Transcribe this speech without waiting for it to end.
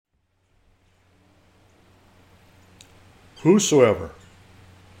Whosoever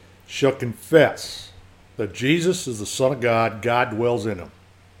shall confess that Jesus is the Son of God, God dwells in him,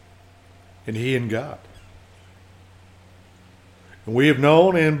 and he in God. And we have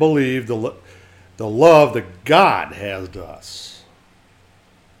known and believed the love that God has to us.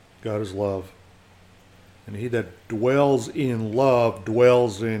 God is love. And he that dwells in love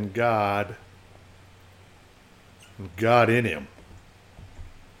dwells in God, and God in him.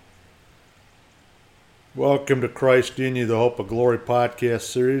 Welcome to Christ in You, the Hope of Glory podcast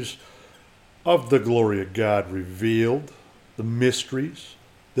series of the glory of God revealed, the mysteries,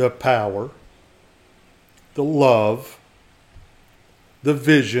 the power, the love, the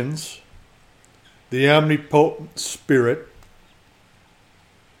visions, the omnipotent Spirit.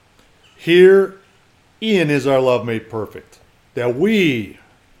 Herein is our love made perfect, that we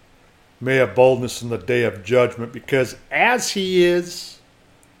may have boldness in the day of judgment, because as he is,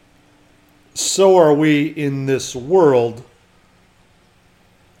 so are we in this world.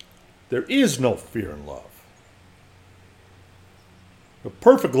 There is no fear in love. The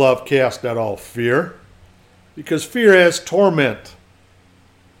perfect love casts out all fear, because fear has torment.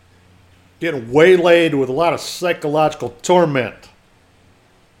 Getting waylaid with a lot of psychological torment.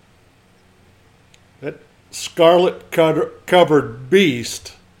 That scarlet covered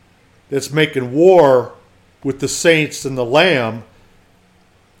beast that's making war with the saints and the Lamb,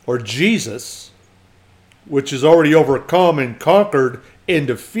 or Jesus, which is already overcome and conquered and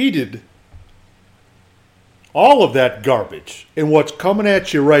defeated all of that garbage and what's coming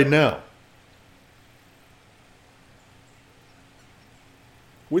at you right now.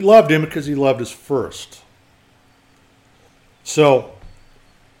 We loved him because he loved us first. So,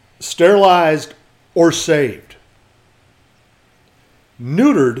 sterilized or saved,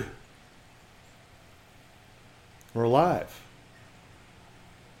 neutered or alive.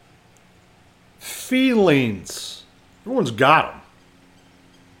 Feelings, everyone's got them.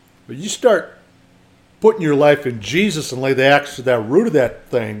 But you start putting your life in Jesus and lay the axe to that root of that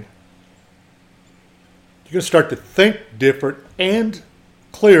thing, you're going to start to think different and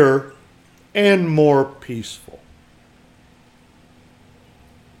clearer and more peaceful.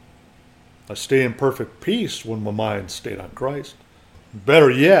 I stay in perfect peace when my mind stayed on Christ.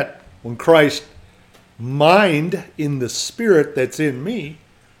 Better yet, when Christ's mind in the Spirit that's in me,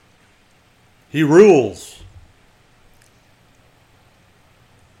 he rules.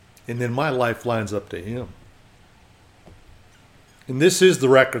 And then my life lines up to him. And this is the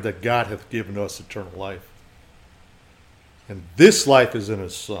record that God hath given us, eternal life. And this life is in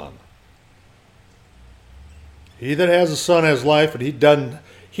his Son. He that has a Son has life, and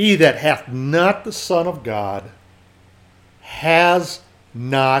he that hath not the Son of God has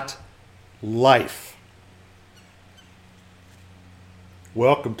not life.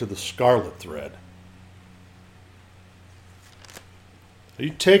 Welcome to the Scarlet Thread. Are you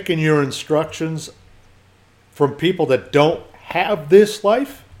taking your instructions from people that don't have this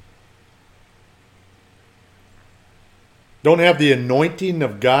life? Don't have the anointing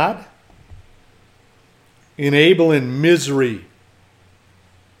of God? Enabling misery,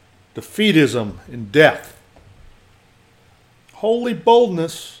 defeatism, and death. Holy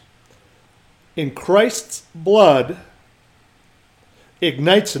boldness in Christ's blood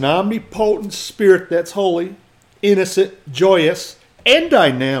ignites an omnipotent Spirit that's holy, innocent, joyous, and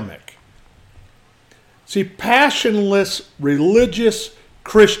dynamic. See, passionless religious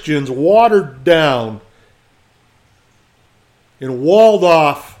Christians, watered down and walled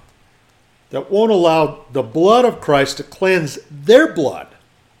off, that won't allow the blood of Christ to cleanse their blood,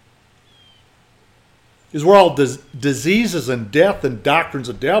 is where all diseases and death and doctrines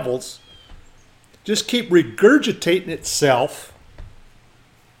of devils just keep regurgitating itself,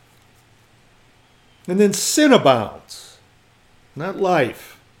 and then sin abounds, not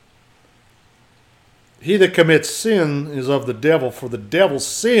life. He that commits sin is of the devil, for the devil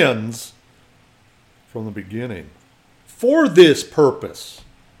sins from the beginning. For this purpose,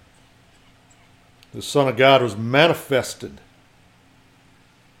 the Son of God was manifested.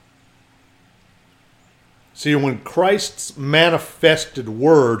 See, when Christ's manifested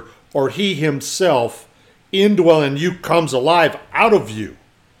word, or he himself, indwelling you, comes alive out of you,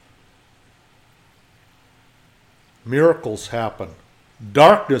 miracles happen.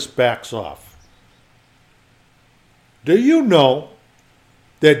 Darkness backs off. Do you know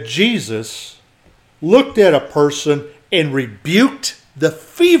that Jesus looked at a person and rebuked the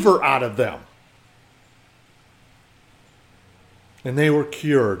fever out of them? And they were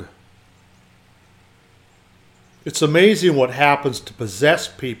cured. It's amazing what happens to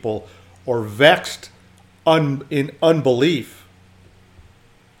possessed people or vexed in unbelief.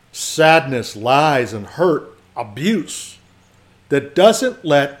 Sadness, lies, and hurt, abuse, that doesn't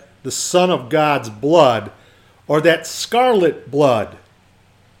let the Son of God's blood, or that scarlet blood,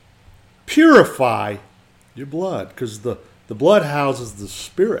 purify your blood, because the blood houses the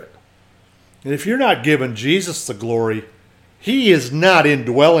Spirit. And if you're not giving Jesus the glory, he is not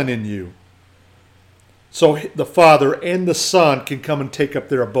indwelling in you. So the Father and the Son can come and take up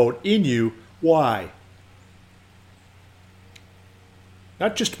their abode in you. Why?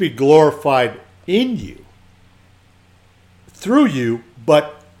 Not just to be glorified in you, through you,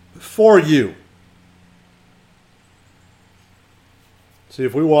 but for you. See,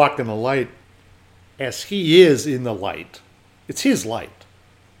 if we walk in the light as he is in the light, it's his light.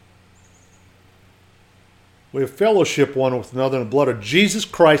 We have fellowship one with another in the blood of Jesus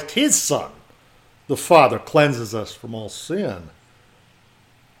Christ, his Son. The Father cleanses us from all sin.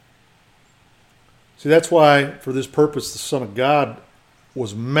 See, that's why, for this purpose, the Son of God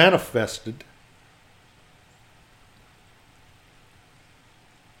was manifested,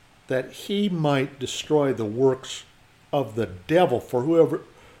 that he might destroy the works of the devil. For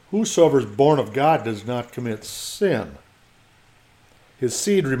whosoever is born of God does not commit sin. His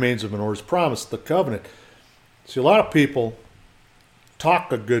seed remains of him, or his promise, the covenant. See, a lot of people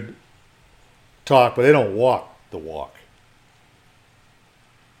talk a good talk, but they don't walk the walk.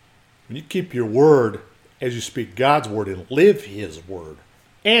 When you keep your word as you speak God's word and live his word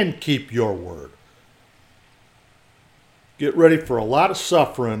and keep your word, get ready for a lot of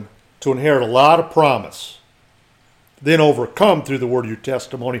suffering to inherit a lot of promise. Then overcome through the word of your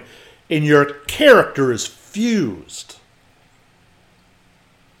testimony, and your character is fused.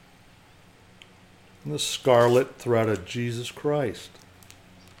 The scarlet thread of Jesus Christ.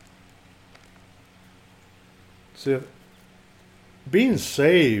 See, being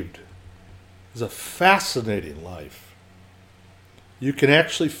saved is a fascinating life. You can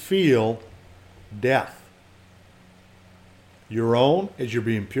actually feel death. Your own as you're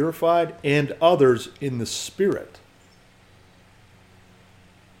being purified, and others in the Spirit.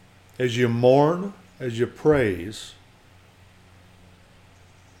 As you mourn, as you praise,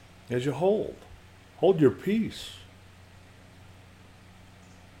 as you hold. Hold your peace.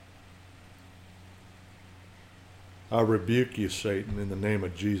 I rebuke you, Satan, in the name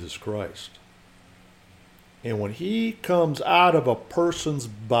of Jesus Christ. And when he comes out of a person's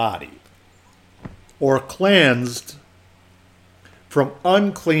body, or cleansed from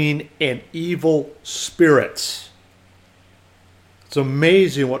unclean and evil spirits, it's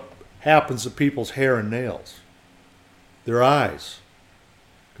amazing what happens to people's hair and nails. Their eyes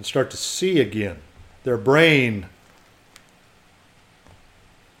can start to see again. Their brain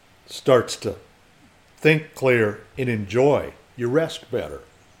starts to think clear and enjoy. You rest better.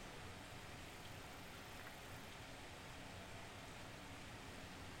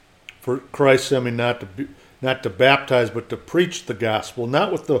 For Christ sent me not to baptize, but to preach the gospel,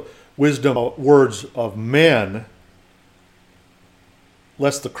 not with the wisdom words of men,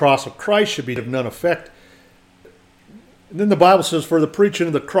 lest the cross of Christ should be of none effect. And then the Bible says, for the preaching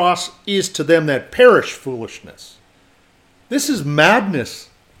of the cross is to them that perish foolishness. This is madness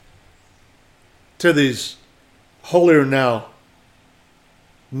to these holier now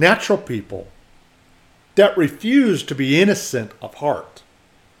natural people that refuse to be innocent of heart.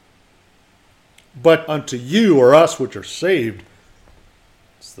 But unto you or us which are saved,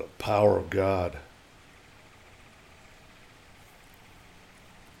 it's the power of God.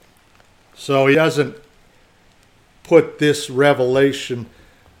 So he doesn't put this revelation,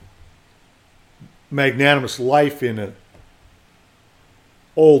 magnanimous life in an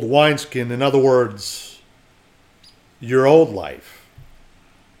old wineskin. In other words, your old life.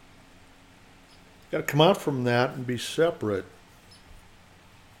 You've got to come out from that and be separate.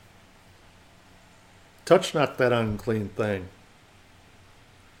 Touch not that unclean thing.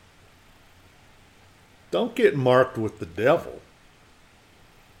 Don't get marked with the devil.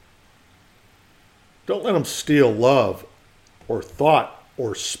 Don't let him steal love or thought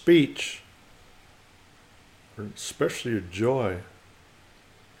or speech, or especially your joy.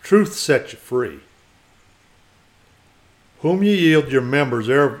 Truth sets you free. Whom ye yield your members,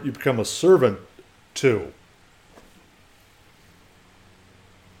 ere you become a servant to.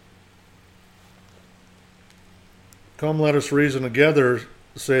 Come, let us reason together,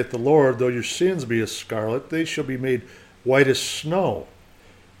 saith the Lord. Though your sins be as scarlet, they shall be made white as snow.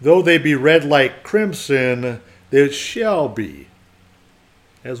 Though they be red like crimson, they shall be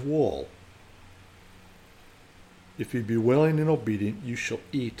as wool. If you be willing and obedient, you shall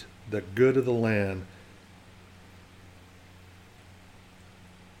eat the good of the land.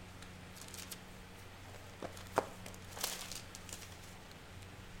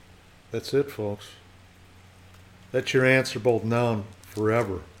 That's it, folks. Let your answer both now and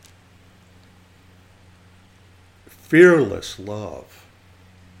forever. Fearless love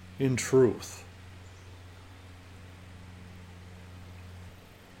in truth.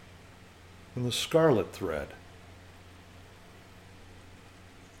 And the Scarlet Thread.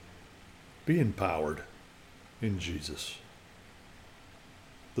 Be empowered in Jesus.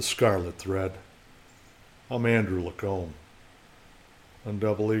 The Scarlet Thread. I'm Andrew LaCombe on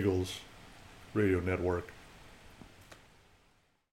Double Eagles Radio Network.